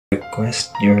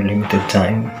request your limited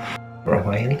time for a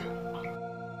while?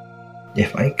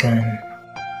 If I can,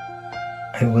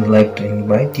 I would like to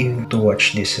invite you to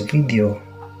watch this video.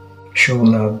 Show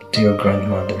love to your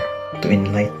grandmother to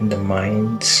enlighten the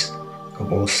minds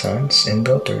of all sons and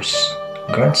daughters,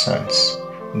 grandsons,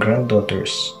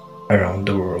 granddaughters around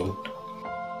the world.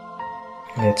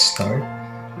 Let's start.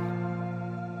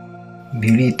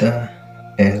 Violeta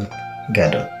L.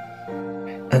 Gadot.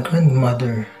 A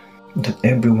grandmother that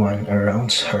everyone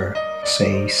around her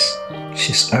says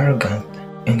she's arrogant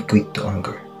and quick to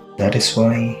anger. That is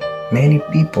why many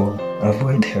people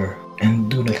avoid her and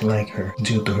do not like her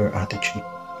due to her attitude.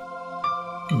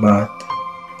 But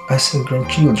as her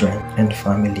grandchildren and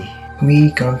family,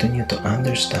 we continue to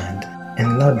understand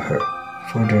and love her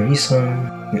for the reason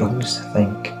we always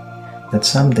think that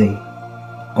someday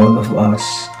all of us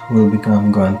will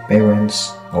become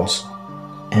grandparents also.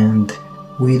 And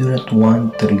we do not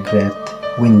want to regret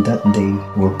when that day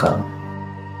will come.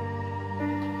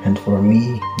 And for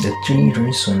me, the 3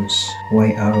 reasons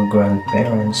why our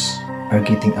grandparents are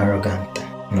getting arrogant.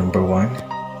 Number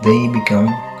 1, they become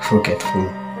forgetful.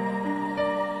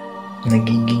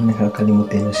 Nagiging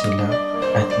nakakalimutan na sila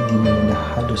at hindi nila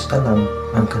halos alam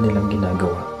ang kanilang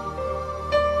ginagawa.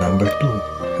 Number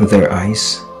 2, their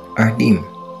eyes are dim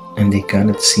and they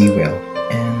cannot see well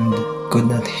and could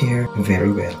not hear very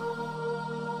well.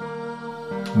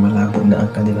 Malabo na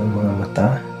ang kanilang mga mata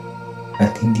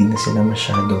at hindi na sila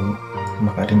masyadong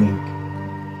makarinig.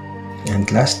 And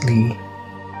lastly,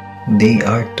 they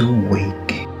are too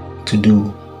weak to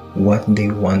do what they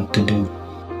want to do.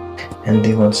 And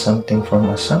they want something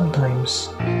from us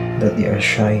sometimes that they are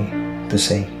shy to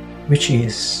say, which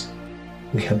is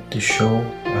we have to show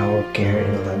our care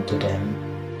and love to them.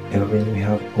 And when we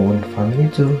have own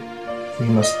family too, we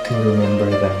must still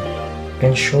remember them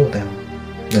and show them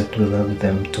that we love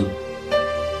them too.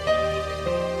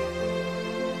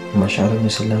 Masyado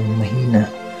na silang mahina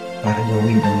para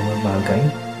gawin ang mga bagay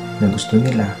na gusto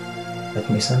nila at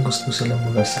may isang gusto silang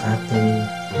mula sa atin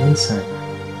minsan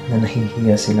na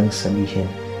nahihiya silang sabihin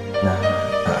na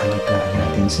aalagaan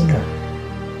natin sila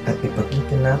at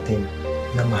ipakita natin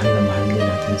na mahal din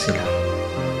natin sila.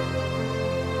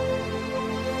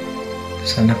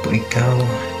 Sana po ikaw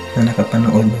na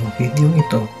nakapanood ng video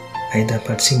ito ay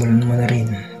dapat simulan mo na rin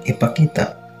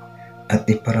ipakita at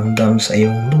iparamdam sa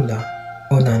iyong lula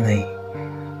o nanay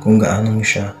kung gaano mo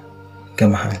siya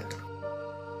kamahal.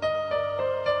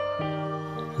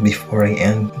 Before I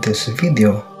end this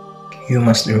video, you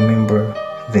must remember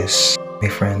this,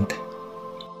 my friend.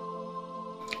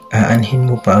 Aanhin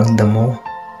mo pa ang damo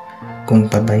kung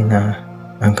patay na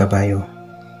ang kabayo.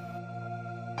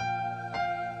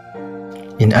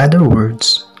 In other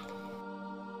words,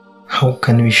 how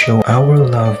can we show our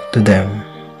love to them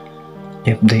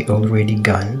if they already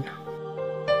gone?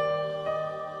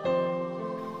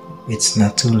 It's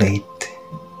not too late.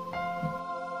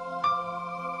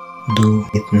 Do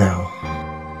it now.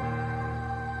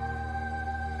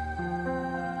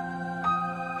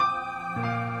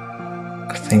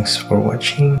 Thanks for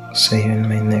watching. See you in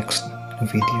my next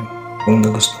video. Kung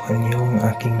nagustuhan niyo ang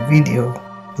aking video,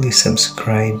 please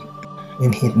subscribe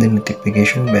and hit the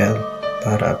notification bell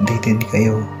para updated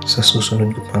kayo sa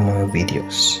susunod ko pang mga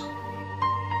videos.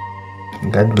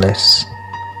 God bless.